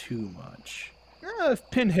change too much. If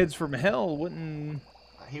Pinhead's from hell, wouldn't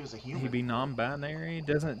He was a human. he be non-binary?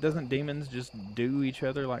 Doesn't demons just do each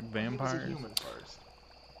other like He was vampires? a human first.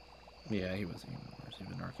 Yeah, he was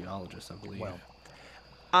an archaeologist, I believe. Well,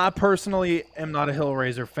 I personally am not a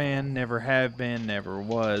Hellraiser fan. Never have been. Never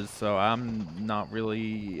was. So I'm not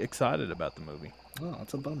really excited about the movie. Oh,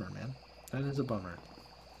 that's a bummer, man. That is a bummer.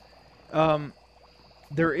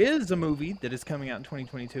 There is a movie that is coming out in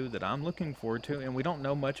 2022 that I'm looking forward to, and we don't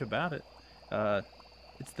know much about it.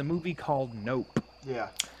 It's the movie called Nope. Yeah.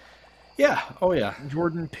 Yeah. Oh yeah.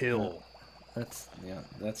 Jordan Peele. That's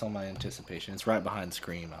on my anticipation. It's right behind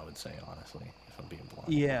Scream, I would say, honestly, if I'm being blunt.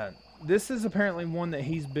 Yeah, this is apparently one that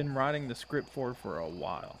he's been writing the script for a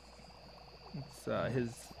while.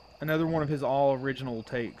 It's another one of his all original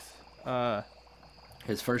takes.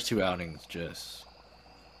 His first two outings just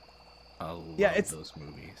I love it's- those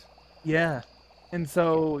movies. Yeah. And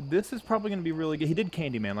so this is probably going to be really good. He did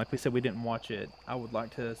Candyman. Like we said, we didn't watch it. I would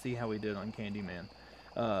like to see how he did on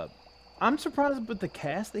Candyman. I'm surprised with the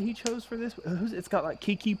cast that he chose for this. It's got like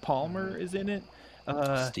Keke Palmer is in it.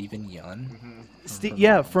 Stephen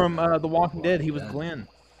Yeun. From The Walking Dead. He was Glenn,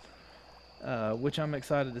 which I'm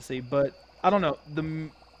excited to see. But I don't know.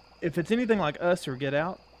 If it's anything like Us or Get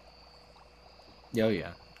Out, Oh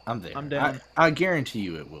yeah, I'm there. I'm down. I guarantee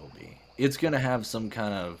you it will be. It's gonna have some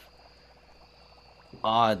kind of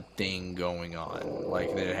odd thing going on, like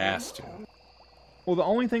it has to. well, the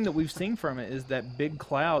only thing that we've seen from it is that big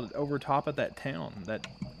cloud over top of that town, that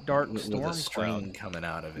dark With storm a string cloud. coming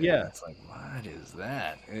out of it. Yeah. It's like, what is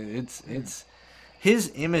that? It's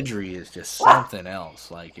his imagery is just something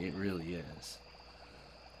else. Like it really is.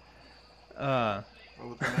 Well,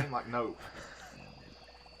 with a name like Nope.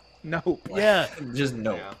 Nope. Like, Yeah. Just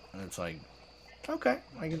no. Yeah. And it's like, okay,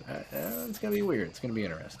 it's gonna be weird. It's gonna be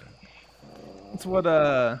interesting. That's what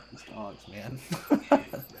These dogs, man.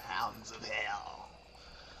 The Hounds of Hell.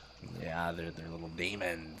 Yeah, they're little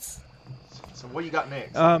demons. So what you got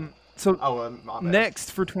next? so my bad.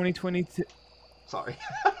 next for 2022. Sorry.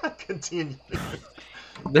 Continue.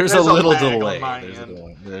 There's a There's a little lag on delay. my There's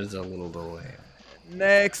end. there's a little delay.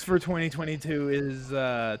 Next for 2022 is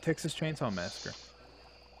Texas Chainsaw Massacre.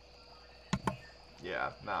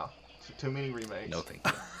 Yeah, no. Too many remakes. No, thank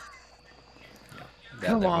you.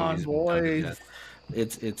 Come on, movie's been coming boys. down.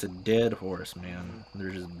 It's a dead horse, man. They're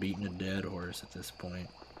just beating a dead horse at this point.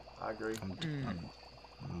 I agree.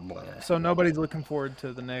 I'm bleh. So nobody's looking forward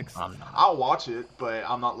to the next. I'm not. I'll watch it, but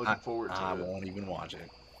I'm not looking forward to I it. won't even watch it.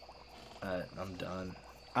 I'm done.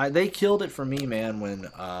 They killed it for me, man. When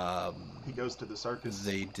He goes to the circus.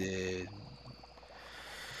 they did.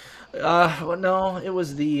 Well, no, it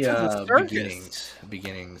was the the circus.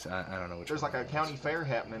 beginnings. I don't know which. There's one like a it county was. fair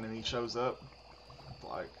happening, and he shows up.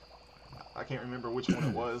 Like, I can't remember which one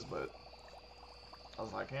it was, but I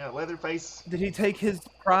was like, yeah, Leatherface. Did he take his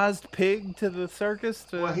prized pig to the circus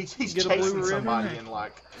to Well, he's get a blue chasing ribbon? somebody, and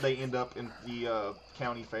like they end up in the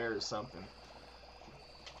county fair or something.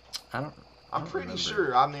 I don't. I'm don't pretty remember.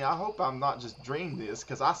 sure. I mean, I hope I'm not just dreamed this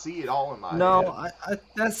because I see it all in my No, head.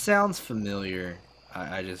 that sounds familiar.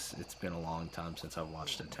 I just, it's been a long time since I've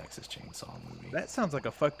watched a Texas Chainsaw movie. That sounds like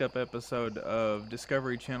a fucked up episode of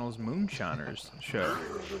Discovery Channel's Moonshiners show.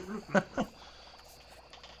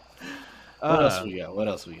 What else we got? What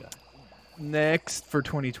else we got? Next for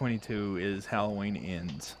 2022 is Halloween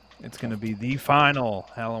Ends. It's going to be the final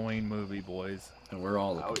Halloween movie, boys. And we're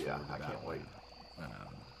all looking Oh, yeah, forward to I that can't one. wait.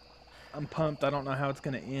 I'm pumped. I don't know how it's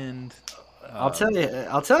going to end. I'll tell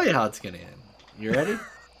you how it's gonna end. You ready?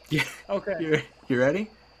 Yeah. Okay. You ready?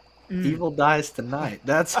 Evil dies tonight.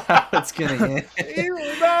 That's how it's gonna end. Evil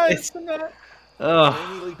dies tonight. Oh,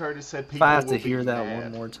 Jamie Lee Curtis said if people I have will to hear be that mad.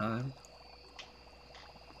 one more time.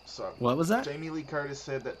 So What was that? Jamie Lee Curtis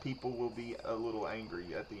said that people will be a little angry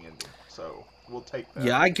at the ending. So we'll take that.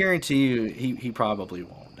 Yeah, I guarantee you, he probably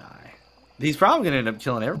won't die. He's probably gonna end up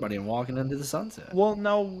killing everybody and walking into the sunset. Well,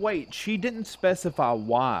 no, wait. She didn't specify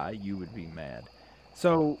why you would be mad.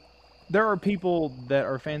 So there are people that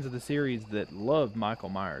are fans of the series that love Michael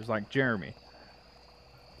Myers, like Jeremy.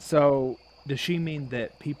 So does she mean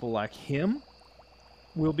that people like him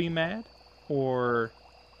will be mad, or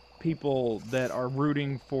people that are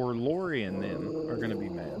rooting for Laurie and them are going to be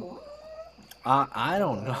mad? I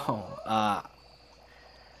don't know.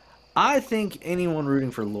 I think anyone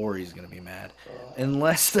rooting for Laurie is going to be mad,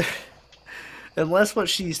 unless what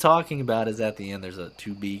she's talking about is at the end there's a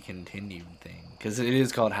to be continued thing, because it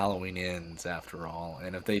is called Halloween Ends after all.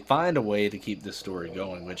 And if they find a way to keep this story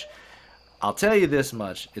going, which I'll tell you this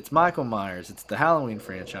much, it's Michael Myers, it's the Halloween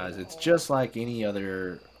franchise, it's just like any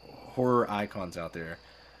other horror icons out there.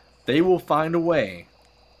 They will find a way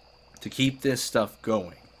to keep this stuff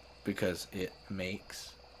going because it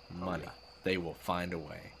makes money. They will find a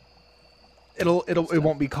way. It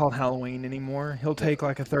won't be called Halloween anymore. He'll take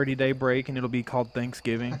like a 30-day break and it'll be called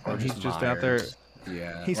Thanksgiving. Or He's just out there.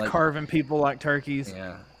 Yeah. He's carving people like turkeys.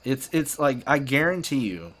 Yeah. It's like, I guarantee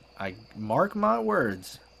you, I mark my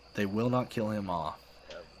words, they will not kill him off.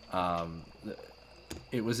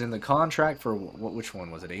 It was in the contract for which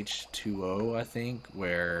one was it? H2O, I think,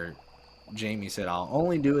 where Jamie said, "I'll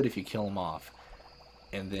only do it if you kill him off."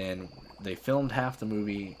 And then they filmed half the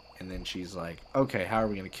movie, and then she's like, "Okay, how are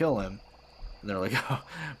we gonna kill him?" And they're like, "Oh,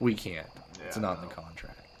 we can't. It's not in the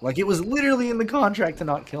contract." Like, it was literally in the contract to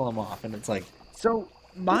not kill him off, and it's like, so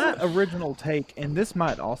my original take, and this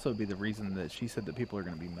might also be the reason that she said that people are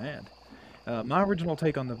going to be mad. My original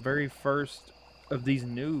take on the very first of these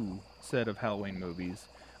new set of Halloween movies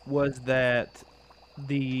was that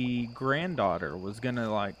the granddaughter was going to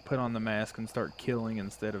like put on the mask and start killing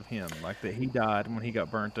instead of him, like that he died when he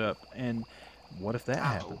got burnt up. And what if that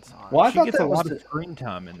happens? well, I She thought gets that a was lot of screen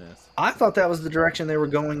time in this. I thought that was the direction they were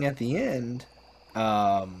going at the end,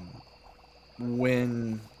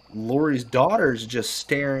 when Laurie's daughter's just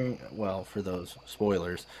staring. Well, for those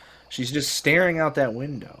spoilers, she's just staring out that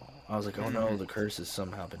window. I was like, oh no, the curse has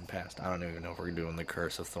somehow been passed. I don't even know if we're doing the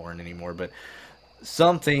Curse of Thorn anymore, but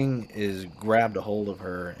something is grabbed a hold of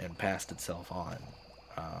her and passed itself on.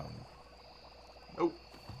 I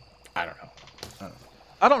don't know.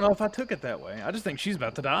 I don't know if I took it that way. I just think she's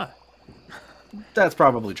about to die. That's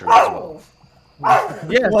probably true as well.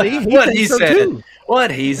 Yeah, What he said. Too.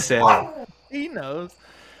 What he said. He knows.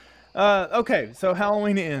 Okay, so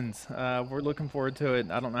Halloween Ends. We're looking forward to it.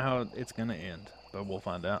 I don't know how it's going to end, but we'll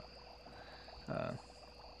find out.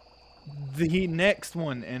 The next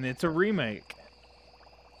one, and it's a remake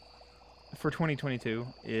for 2022,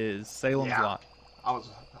 is Salem's Lot. I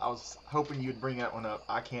was hoping you'd bring that one up.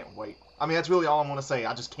 I can't wait. I mean, that's really all I want to say.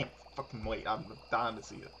 I just can't fucking wait. I'm dying to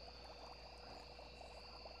see it.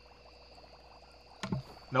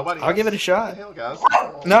 Nobody. I'll give it a shot. What the hell, guys?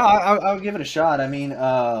 No, I'll give it a shot. I mean,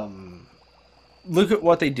 look at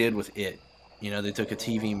what they did with it. You know, they took a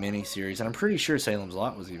TV miniseries, and I'm pretty sure Salem's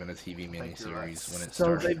Lot was even a TV miniseries when it So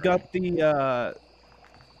started. they've got the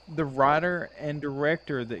writer and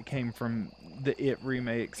director that came from the It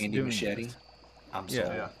remakes. Andy doing Muschietti. this. I'm sold.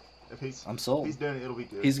 Yeah. If I'm sold. he's doing it, it'll be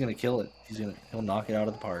good. He's gonna kill it. He'll knock it out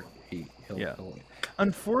of the park. He'll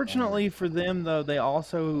Unfortunately for them, though, they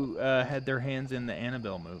also had their hands in the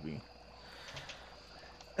Annabelle movie.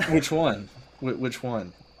 Which one? Which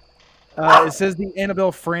one? It says the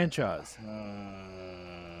Annabelle franchise.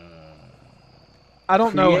 I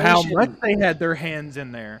don't know how Creation. much they had their hands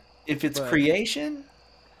in there. If it's But- creation,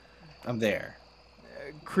 I'm there.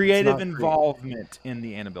 Creative not involvement in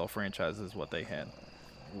the Annabelle franchise is what they had.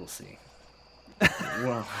 We'll see.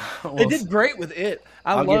 Well, They did great with it.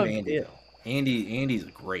 I'll love give Andy. it. Andy's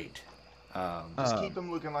great. Just keep him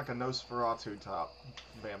looking like a Nosferatu top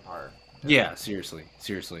vampire. Yeah, seriously.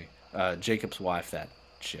 Jacob's wife, that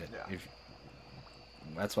shit. Yeah.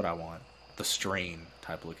 That's what I want. The strain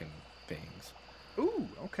type looking things. Ooh,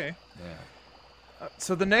 okay. Yeah.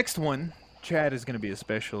 So the next one, Chad is going to be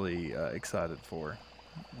especially excited for.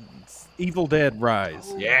 It's Evil Dead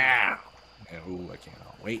Rise. Yeah. Ooh, I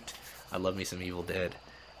cannot wait. I love me some Evil Dead.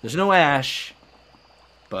 There's no Ash,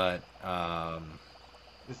 but I'll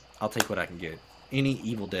take what I can get. Any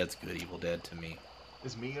Evil Dead's good Evil Dead to me.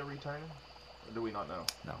 Is Mia returning? Or do we not know?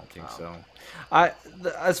 No, I don't think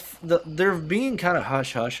so. They're being kind of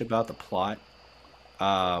hush-hush about the plot.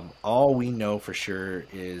 All we know for sure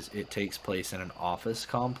is it takes place in an office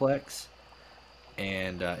complex,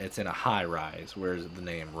 and it's in a high-rise, where the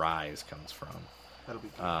name Rise comes from. That'll be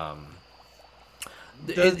good.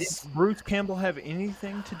 Does Bruce Campbell have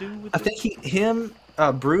anything to do with I this? think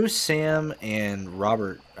Bruce, Sam, and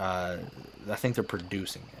Robert, I think they're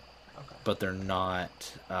producing it. Okay. but they're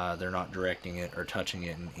not directing it or touching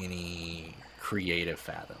it in any creative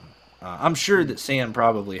fathom. I'm sure that Sam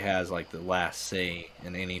probably has like the last say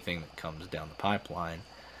in anything that comes down the pipeline,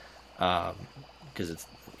 because it's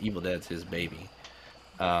Evil Dead's his baby.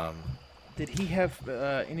 Did he have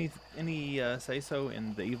any say so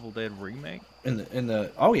in the Evil Dead remake?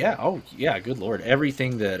 Oh yeah, good lord,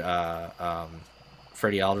 everything that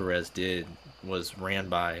Freddy Alvarez did was ran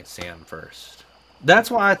by Sam first. That's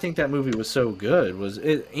why I think that movie was so good.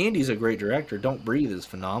 Andy's a great director. Don't Breathe is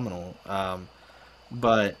phenomenal,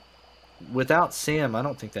 but without Sam, I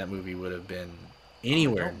don't think that movie would have been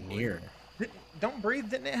anywhere near. Don't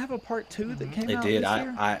Breathe, didn't it have a part 2 that came out? It did. This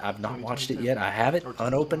year? I've not watched it yet. I have it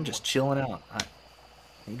unopened, just chilling out. I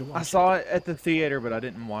need to watch I saw it at the theater, but I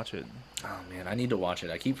didn't watch it. Oh man, I need to watch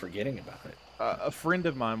it. I keep forgetting about it. A friend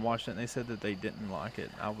of mine watched it, and they said that they didn't like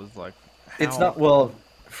it. I was like, It's not, well,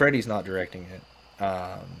 Freddy's not directing it.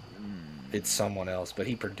 It's someone else, but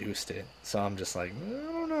he produced it. So I'm just like, I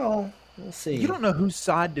don't know. We'll see. You don't know whose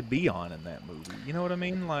side to be on in that movie. You know what I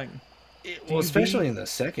mean? Like, well, especially in the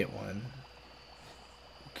second one,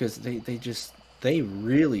 because they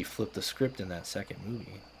really flipped the script in that second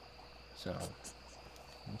movie. So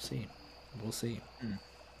we'll see.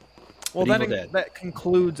 Well, But Evil Dead. that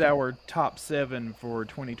concludes our top 7 for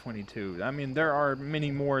 2022. I mean, there are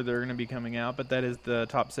many more that are going to be coming out, but that is the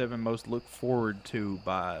top 7 most looked forward to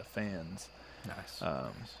by fans. Nice.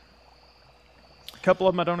 A couple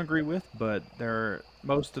of them I don't agree with, but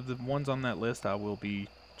most of the ones on that list I will be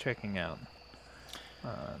checking out.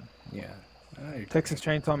 Yeah. Texas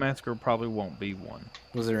Chainsaw Massacre probably won't be one.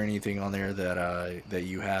 Was there anything on there that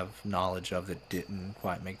you have knowledge of that didn't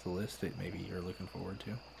quite make the list that maybe you're looking forward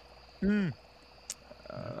to?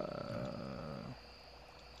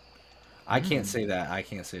 I can't say that. I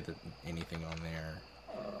can't say that anything on there.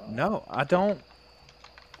 No, I don't.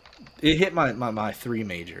 It hit my 3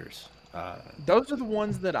 majors. Those are the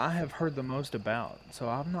ones that I have heard the most about. So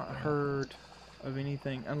I've not heard of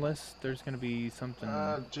anything unless there's going to be something.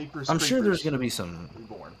 Jeepers I'm sure Creepers there's going to be some.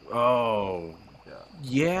 Reborn. Oh, Yeah.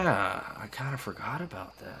 yeah. I kind of forgot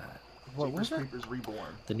about that. What Jeepers was it? Creepers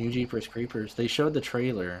Reborn. The new Jeepers Creepers. They showed the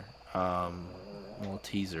trailer, little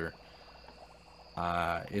teaser.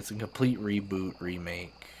 It's a complete reboot,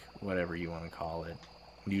 remake, whatever you want to call it.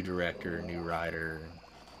 New director, new writer,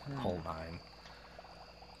 whole nine.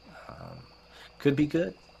 Could be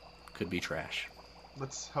good, could be trash.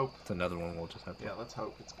 Let's hope. It's another one we'll just have to. Yeah, let's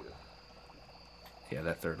hope it's good. Yeah,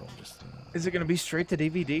 that third one just. Is it going to be straight to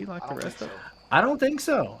DVD like I the don't rest think of so. it? I don't think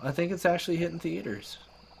so. I think it's actually hitting theaters.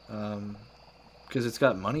 Because it's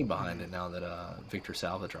got money behind it now that Victor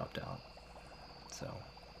Salva dropped out. So.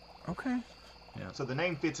 Okay. Yeah. So the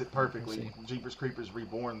name fits it perfectly. We'll Jeepers Creepers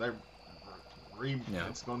Reborn. They're Yeah,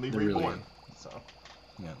 it's going to be they're really- reborn. So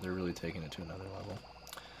Yeah, they're really taking it to another level.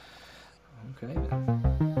 Okay.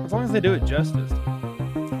 Then. As long as they do it justice.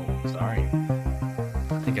 Oh, sorry.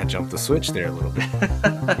 I think I jumped the switch there a little bit.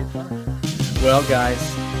 Well, guys.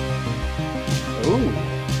 Ooh.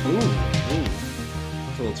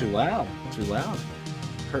 It's a little too loud.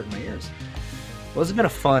 Hurting my ears. Well, it's been a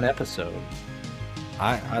fun episode.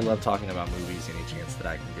 I love talking about movies any chance that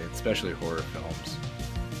I can get, especially horror films.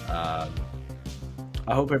 I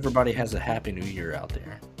hope everybody has a happy new year out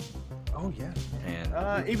there. Oh, yeah.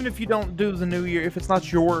 And Even if you don't do the new year, if it's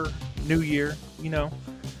not your new year, you know,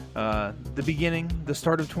 the beginning, the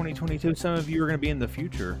start of 2022, some of you are going to be in the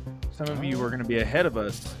future. Some of you are going to be ahead of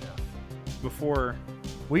us before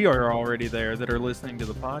we are already there that are listening to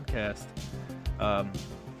the podcast.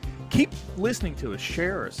 Keep listening to us.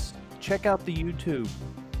 Share us. Check out the YouTube.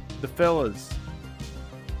 The fellas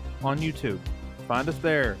on YouTube. Find us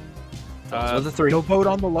there. Fellas with a 3. Go vote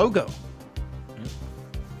on the logo.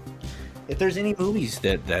 if there's any movies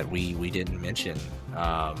that we didn't mention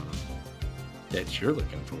that you're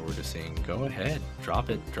looking forward to seeing, go ahead, drop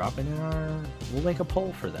it in our. We'll make a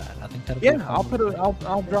poll for that. I think that'll be fun.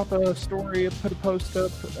 I'll drop a story, put a post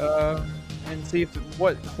up, and see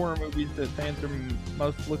what horror movies that fans are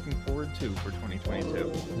most looking forward to for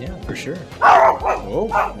 2022. Yeah, for sure. Whoa,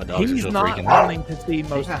 my dogs are He's still not freaking out. wanting to see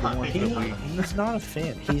most of the ones that we. He's not a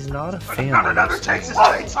fan. He's not a fan. Not of another this. Texas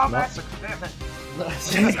Chainsaw Massacre. Damn it.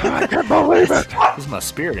 I can't believe it. He's my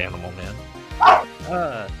spirit animal,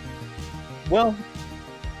 man. Well,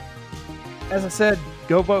 as I said,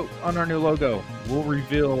 go vote on our new logo. We'll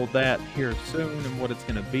reveal that here soon and what it's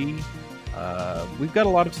going to be. We've got a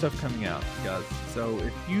lot of stuff coming out, guys. So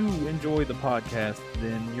if you enjoy the podcast,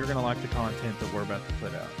 then you're going to like the content that we're about to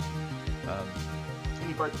put out.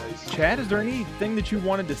 Happy birthdays. Chad, is there anything that you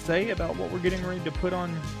wanted to say about what we're getting ready to put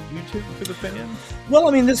on YouTube for the fans? Well,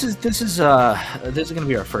 I mean, this is going to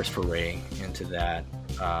be our first foray into that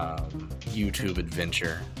YouTube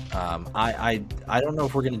adventure. I don't know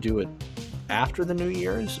if we're going to do it after the New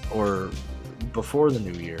Year's or before the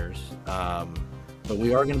New Year's, but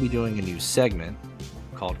we are going to be doing a new segment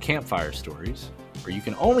called Campfire Stories, where you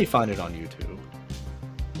can only find it on YouTube,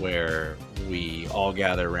 where we all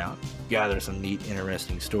gather some neat,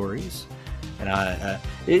 interesting stories. And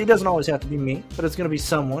it doesn't always have to be me, but it's going to be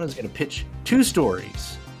someone who's going to pitch 2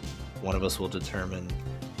 stories. One of us will determine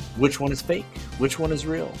which one is fake, which one is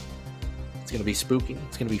real. It's going to be spooky.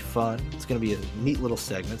 It's going to be fun. It's going to be a neat little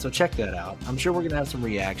segment. So check that out. I'm sure we're going to have some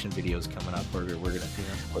reaction videos coming up. We're going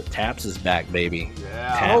to. Taps is back, baby.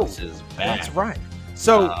 Yeah. Taps is back. That's right.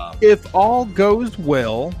 So, if all goes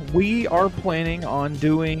well, we are planning on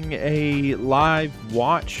doing a live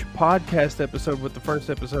watch podcast episode with the first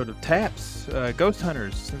episode of Taps, Ghost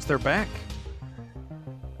Hunters, since they're back.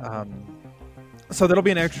 So that'll be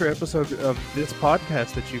an extra episode of this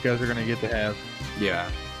podcast that you guys are going to get to have. Yeah,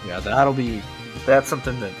 that's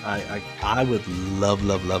something that I would love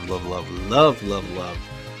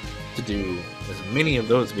to do as many of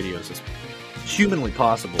those videos as humanly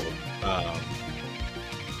possible.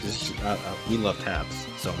 We love Taps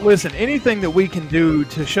so much. Listen, anything that we can do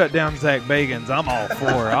to shut down Zach Bagans, I'm all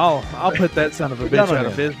for. I'll put that son of a bitch out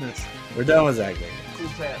of business. We're done with Zach Bagans. Cool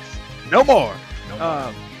Taps. No more.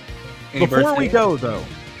 Any Before we birthdays? go, though,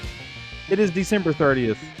 it is December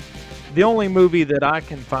 30th. The only movie that I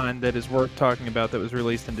can find that is worth talking about that was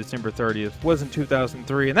released on December 30th was in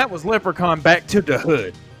 2003, and that was Leprechaun Back to the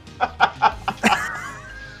Hood.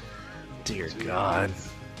 Dear God.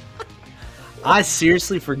 I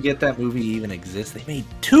seriously forget that movie even exists. They made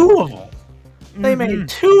 2 of them. They made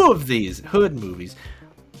 2 of these Hood movies.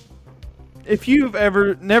 If you've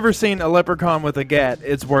never seen a leprechaun with a gat,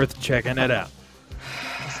 it's worth checking it out.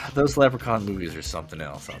 Those Leprechaun movies are something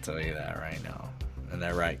else, I'll tell you that right now. And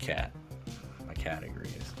that right, Cat. My cat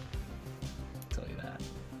agrees. I'll tell you that.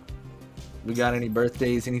 We got any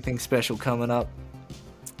birthdays, anything special coming up?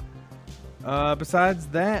 Besides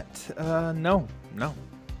that, no. Nothing.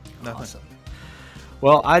 Awesome.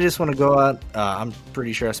 Well, I just want to go out. I'm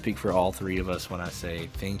pretty sure I speak for all 3 of us when I say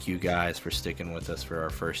thank you guys for sticking with us for our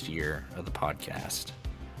first year of the podcast.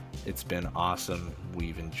 It's been awesome.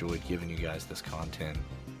 We've enjoyed giving you guys this content.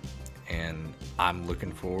 And I'm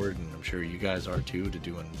looking forward, and I'm sure you guys are too, to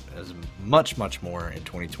doing as much more in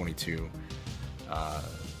 2022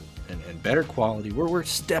 and better quality. We're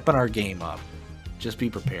stepping our game up. Just be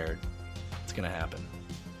prepared. It's going to happen.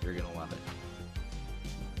 You're going to love it.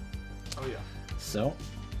 Oh, yeah. So,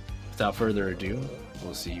 without further ado,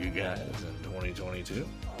 we'll see you guys in 2022.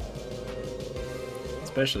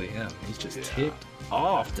 Especially him. He's just ticked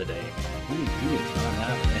off today, man. He is not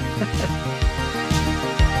having it.